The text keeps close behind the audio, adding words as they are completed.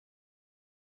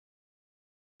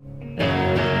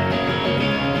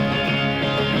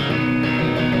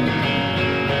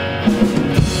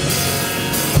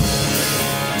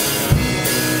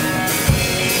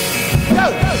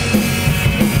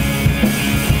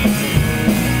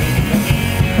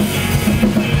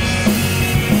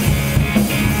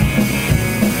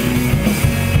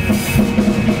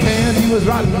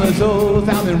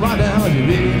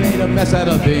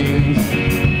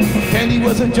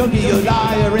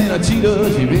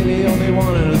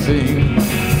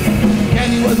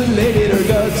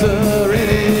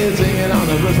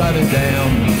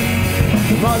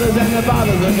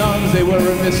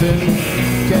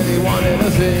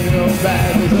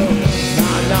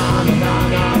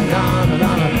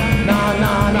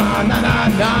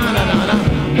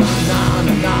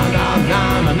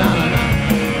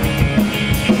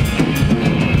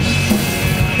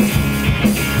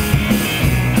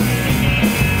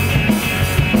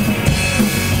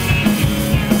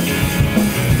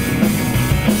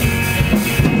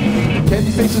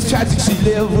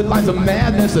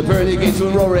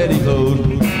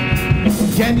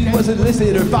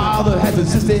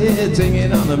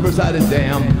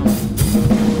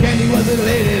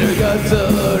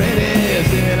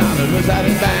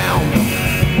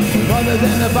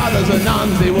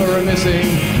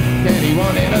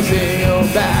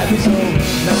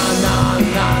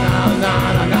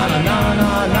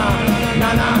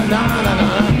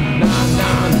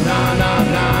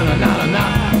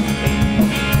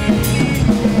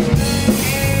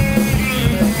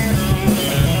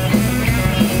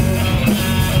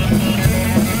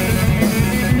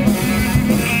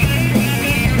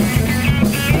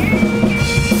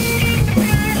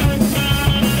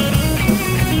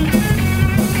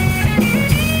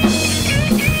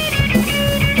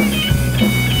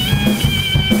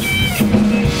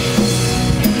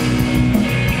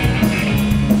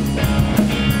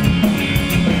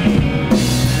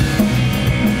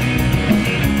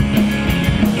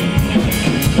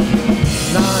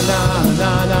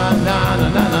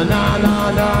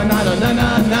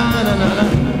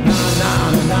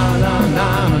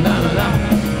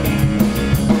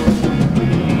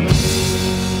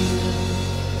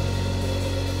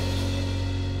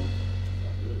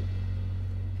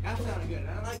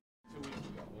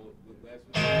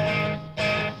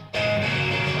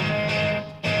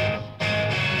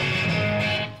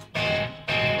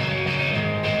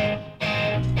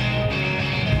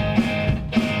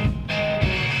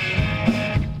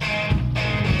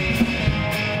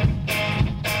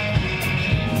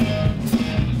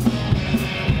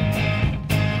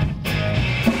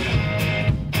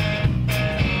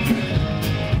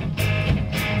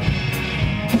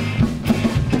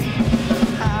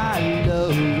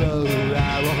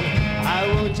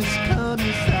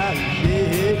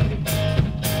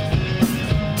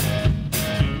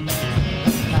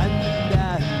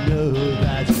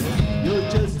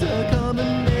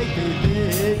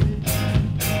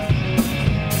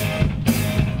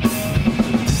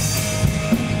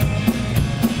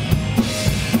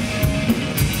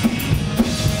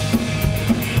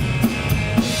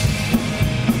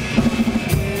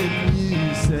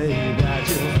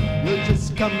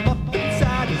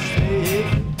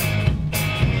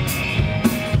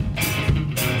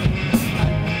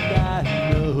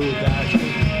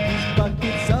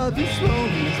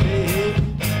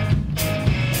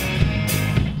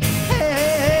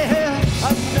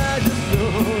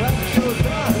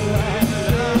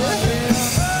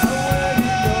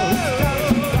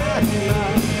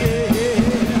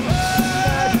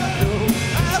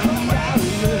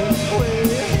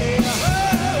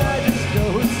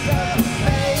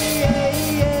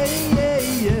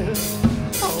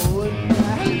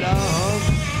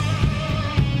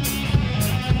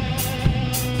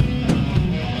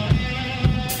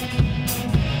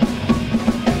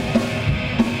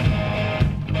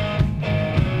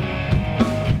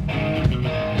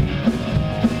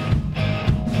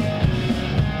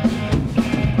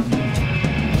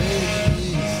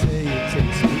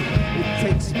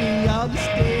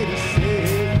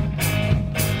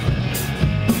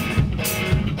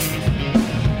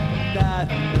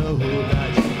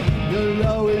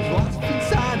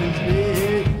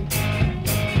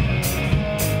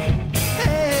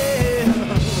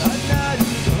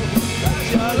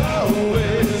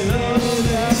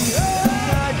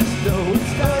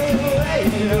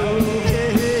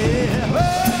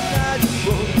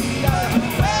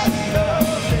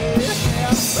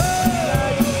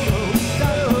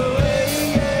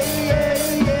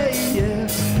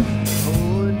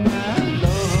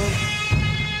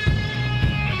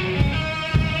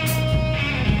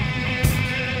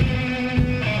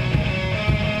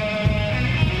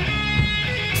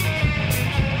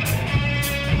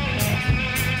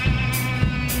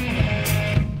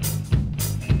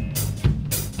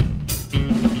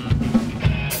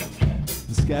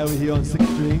over here on 6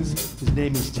 strings. His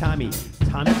name is Tommy.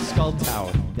 Tommy Skull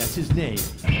Tower. That's his name.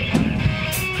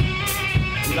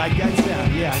 You like that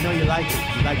sound? Yeah, I know you like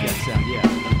it. You like that sound,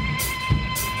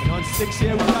 yeah. And on 6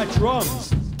 here, we got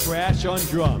drums. Crash on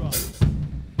drums.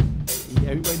 Yeah,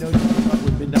 everybody knows what's up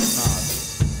with Midnight Mob.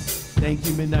 Thank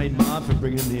you, Midnight Mob, for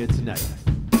bringing them here tonight.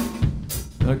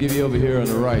 I'll give you over here on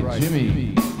the right,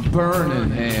 Jimmy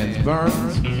Burning Hands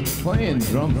Burns, playing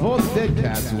drum for the Dead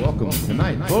Cats. Welcome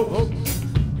tonight, folks.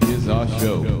 Here's our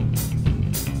show.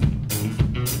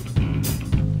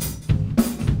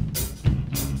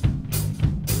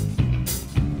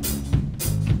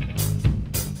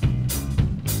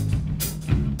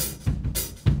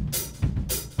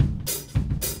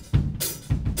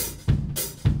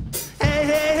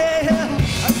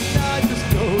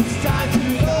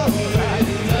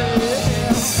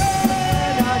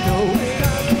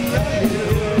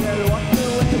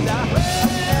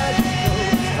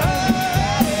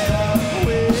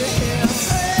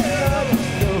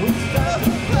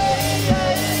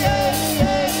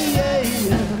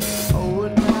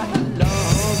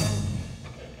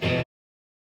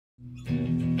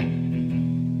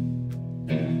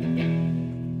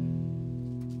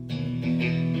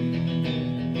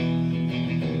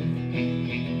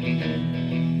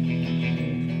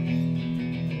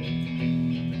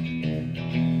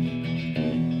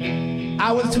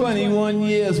 I was 21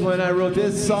 years when I wrote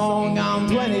this song. I'm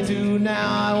 22 now,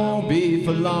 I won't be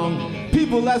for long.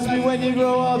 People ask me when you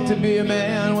grow up to be a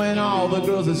man, when all the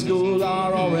girls at school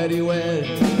are already wed.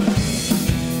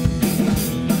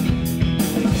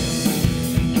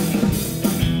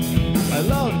 I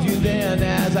loved you then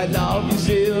as I love you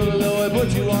still. Though I put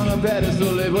you on a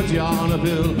pedestal, they put you on a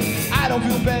pill. I don't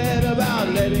feel bad about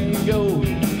letting you go.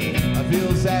 I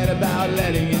feel sad about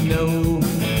letting you know.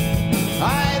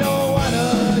 I don't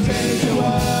wanna change the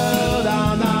world.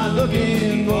 I'm not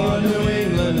looking for New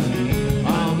England.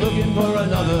 I'm looking for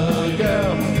another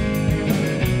girl.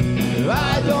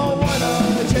 I don't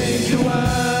wanna change the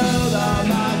world. I'm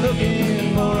not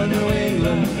looking for New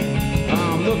England.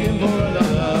 I'm looking for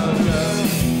another girl.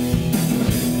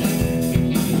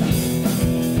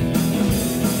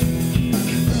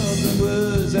 The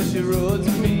words that she wrote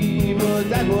to me, but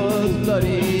that was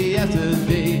bloody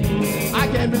yesterday. I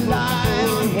can't rely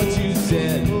on what you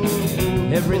said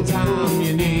every time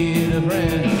you need a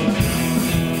friend.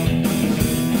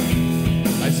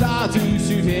 I saw 2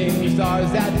 shooting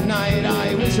stars that night.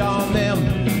 I wish on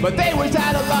them, but they were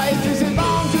satellites. Is it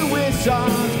wrong to wish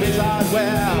on space as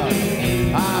well?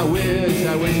 I wish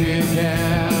you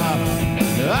can.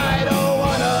 I don't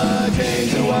wanna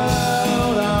change the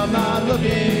world. I'm not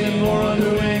looking for a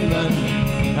New England.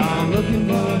 I'm looking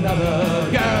for another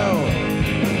girl.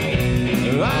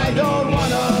 I don't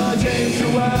wanna change the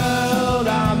world.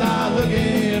 I'm not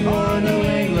looking for a New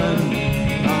England.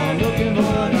 I'm looking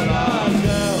for another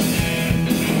girl.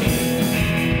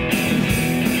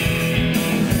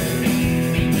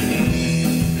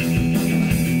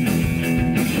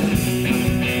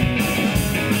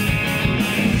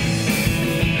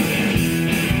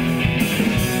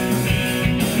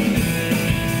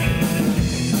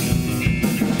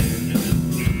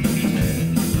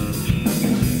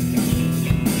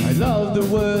 Love the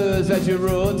words that you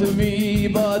wrote to me,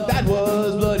 but that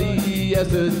was bloody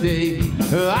yesterday.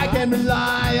 I can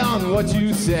rely on what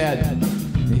you said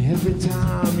every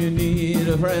time you need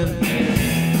a friend.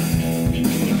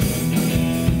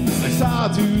 I saw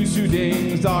 2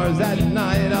 shooting stars that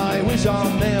night. I wish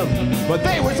on them, but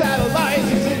they were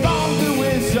satellites. Is it wrong to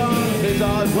wish on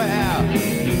stars where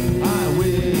I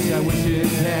wish you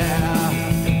care.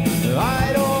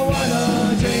 I don't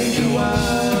wanna change the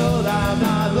world. I'm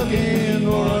not looking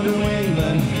for a New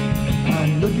England.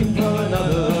 I'm looking for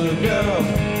another girl.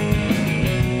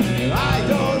 I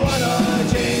don't wanna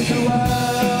change the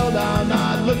world. I'm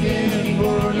not looking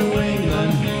for a New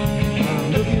England. I'm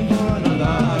looking for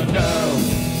another girl.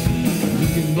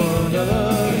 Looking for another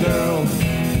girl.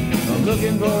 I'm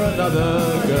looking for another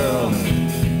girl.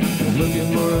 I'm looking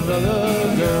for another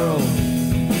girl.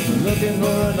 I'm looking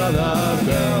for another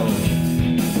girl.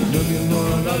 Looking for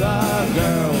another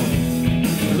girl.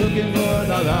 Looking for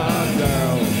another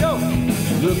girl.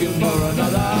 Looking for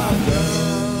another girl.